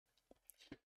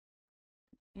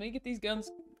Let me get these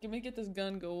guns. Let me get this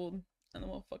gun gold, and then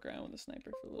we'll fuck around with the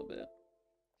sniper for a little bit.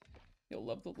 You'll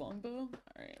love the longbow?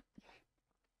 Alright.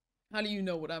 How do you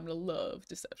know what I'm gonna love?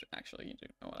 Deception. Actually, you do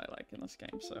know what I like in this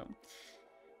game, so.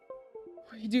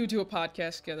 We do a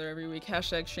podcast together every week.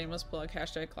 Hashtag shameless plug.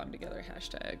 Hashtag climb together.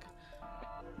 Hashtag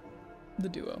the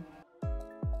duo.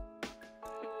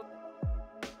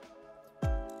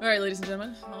 Alright, ladies and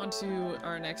gentlemen. On to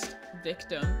our next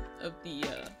victim of the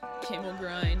camo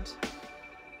grind.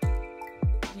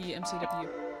 The MCW.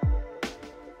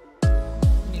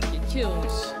 We need to get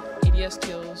kills. ADS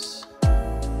kills.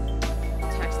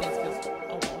 Attack stance kills.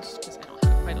 Almost. Because I don't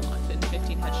have quite a lot. Fitting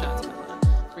 15 headshots and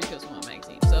 3 kills in one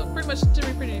magazine. So pretty much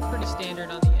pretty standard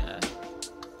on the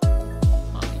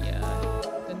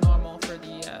normal for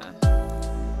the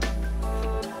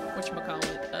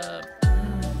whatchamacallit.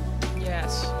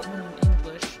 Yes.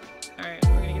 English. Alright,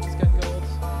 we're gonna get this gun gold.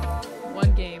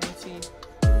 One game, let's see.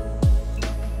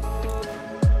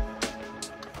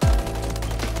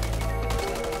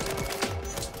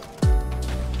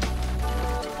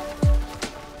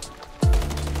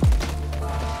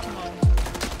 Come on.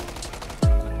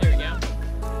 There we go.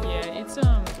 Yeah, it's I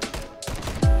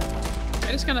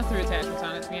just kinda threw attachments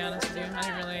on it, to be honest with you. I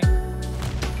didn't really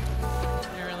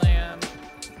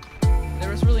there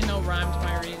was really no rhyme to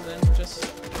my reason, just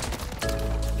I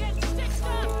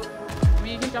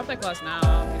mean, you can drop that class now.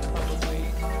 You can probably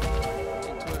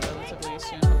get to it relatively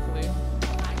soon, hopefully.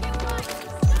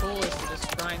 The goal is to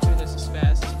just grind through this as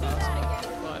fast as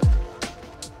possible, but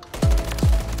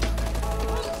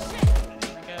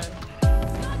oh my god.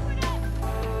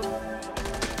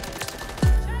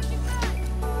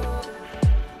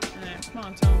 Alright, come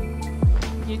on, Tom.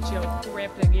 Get your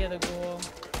crap together, girl.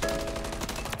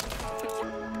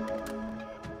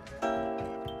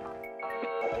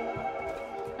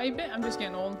 How you been? I'm just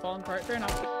getting old and falling apart. Fair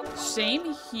enough.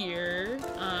 Same here.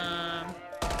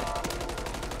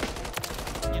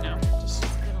 You know, just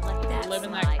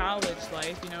living that college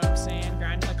life, you know what I'm saying?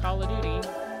 Grinding the Call of Duty.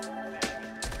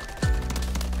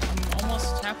 I'm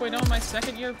almost halfway done my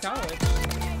second year of college.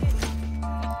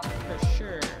 For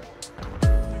sure.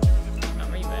 Not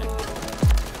where you been.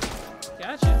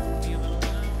 Gotcha. Be a little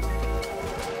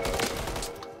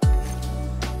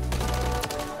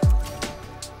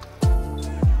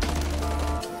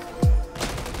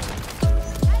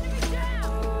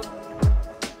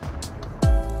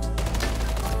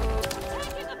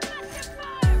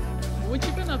what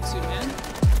you been up to, man?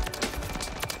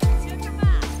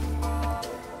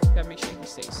 Gotta make sure he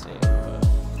stays safe, but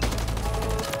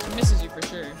he misses you for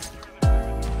sure.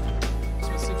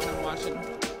 Especially when I'm watching up.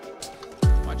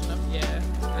 Yeah,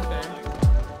 right there.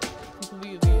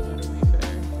 Completely, literally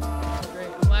fair. Oh,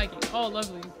 great. I'm lagging. Oh,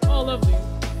 lovely. Oh, lovely.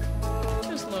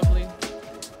 Just lovely.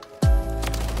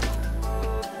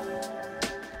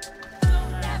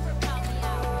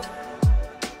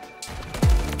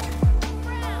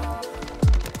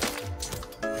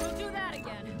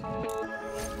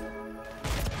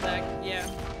 Yeah.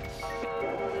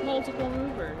 Multiple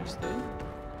movers, dude.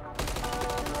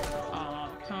 Aw,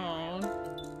 cone.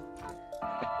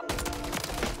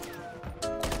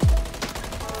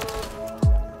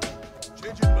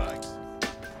 Changing bags.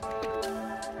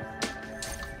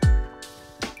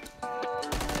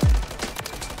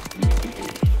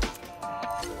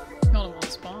 Cone won't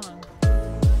spawn.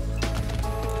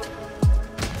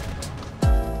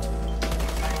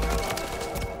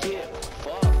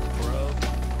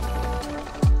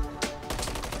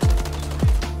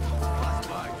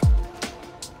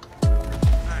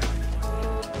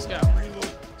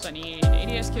 So I need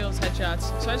ADS kills, headshots,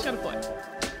 so I just gotta play.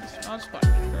 I'll just play for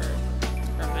a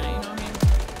minute, you know what I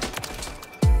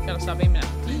mean? Gotta stop aiming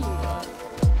at me, but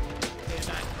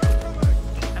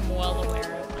I'm well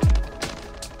aware of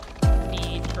my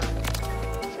need for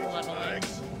leveling.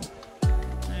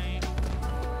 Right.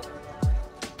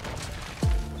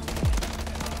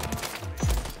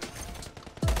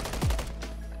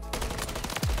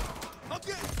 I'm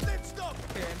getting stitched up.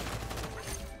 Period.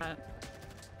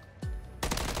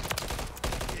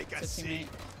 Teammate.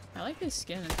 I like this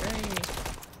skin, it's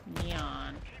very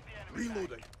neon.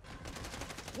 Reloading.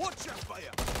 Watch your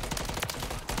fire.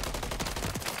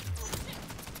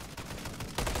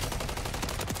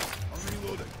 I'm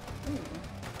reloading. Ooh.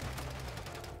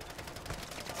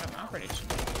 I'm operating.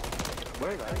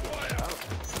 Where did I get out?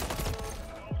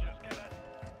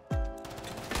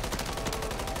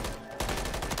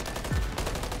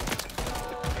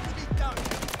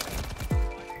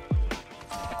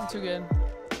 I'm too good.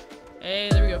 Hey,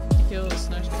 there we go, 50 kills.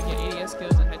 Now just gonna get ADS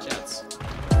kills and headshots.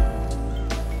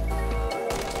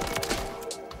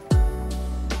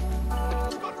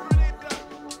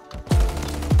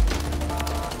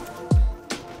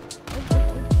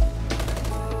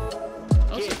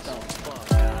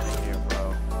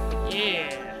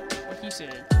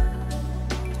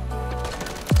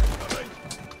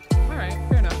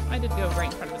 decided to go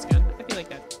right in front of his gun. I feel like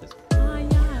that is. Oh, yeah,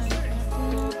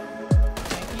 Captain.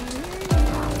 I can hear you.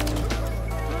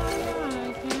 Oh,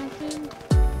 yeah, Captain.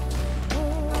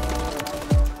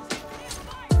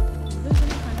 Living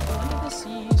kind of under the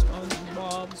seas,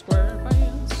 SpongeBob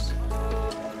SquarePants.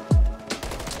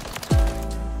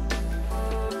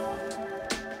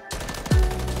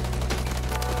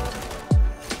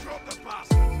 Drop the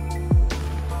bastard.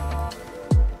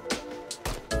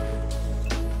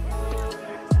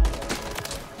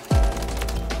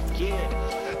 Yeah.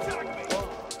 Attack me.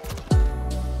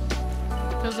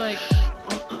 Cause like.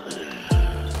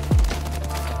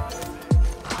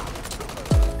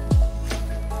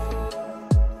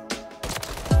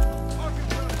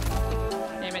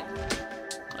 Damn it.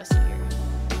 Let's see here.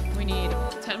 We need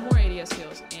 10 more ADS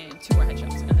kills and 2 more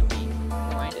headshots, and then we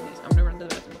grind in these. I'm gonna run to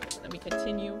the bathroom. Then we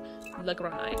continue the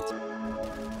grind.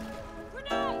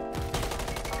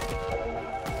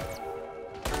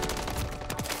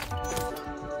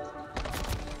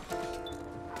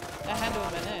 That had to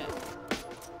have been it.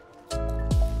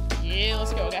 Yeah,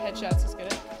 let's go. I got headshots. Let's get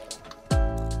it.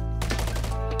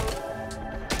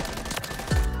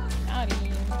 Got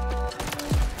him.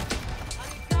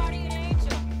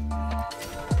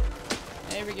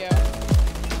 There we go.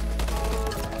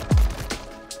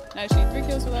 Now she 3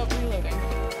 kills without reloading.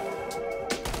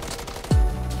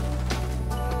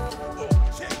 Oh,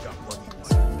 check the bloody You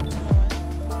one. know what?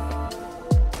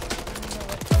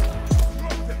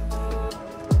 Drop them.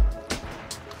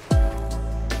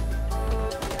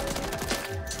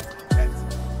 Heads.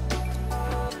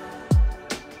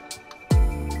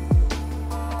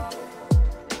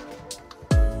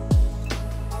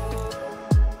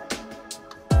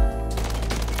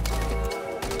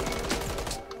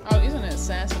 Oh, he's gonna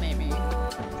assassinate me.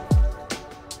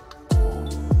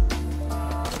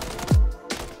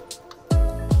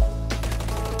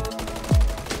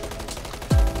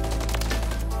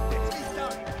 Enemies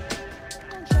down.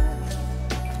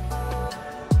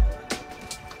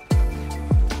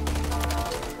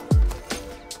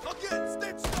 Not yet.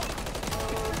 Stitched up.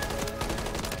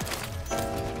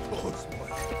 Oh, it's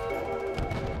mine.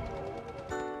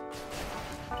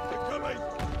 They're coming.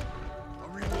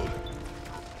 I'm reloading.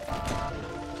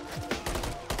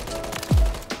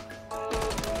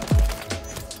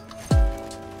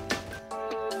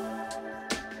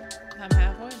 I'm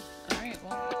halfway. Alright,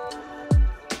 well.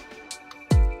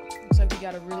 Looks like we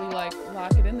gotta really, like,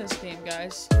 lock it in this game,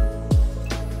 guys. We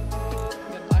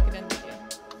gotta lock it in this game.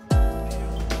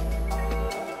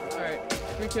 Alright,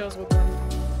 3 kills with 1.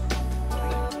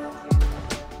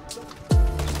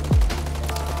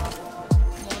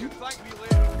 You thank me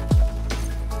later.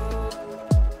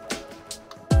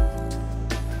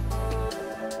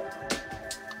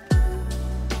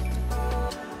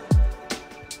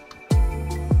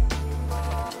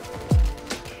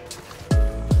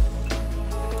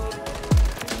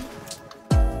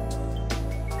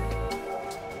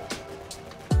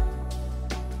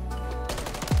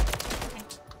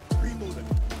 Reloading.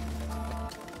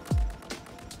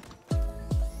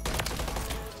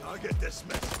 Target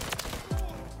dismissed.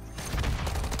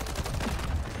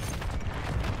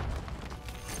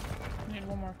 I need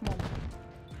 1 more, come on.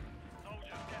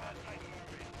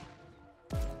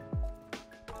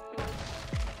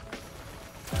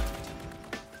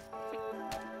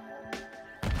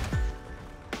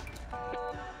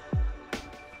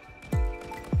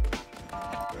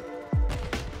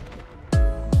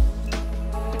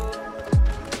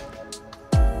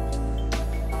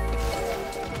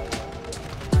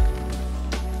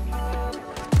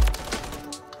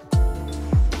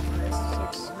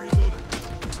 Six. Reloading.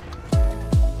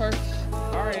 Perfect.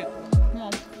 Alright, come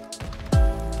on.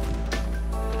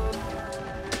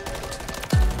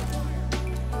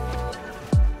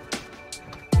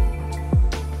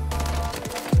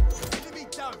 Enemy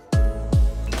down.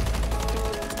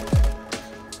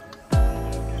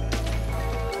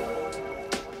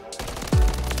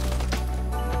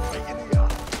 Right in the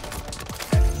eye.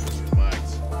 Enemies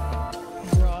mags.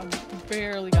 Bro,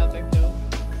 barely got that kill.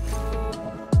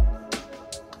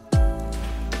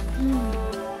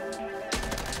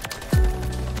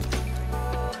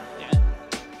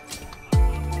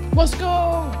 Let's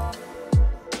go!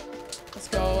 Let's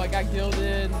go, I got gilded.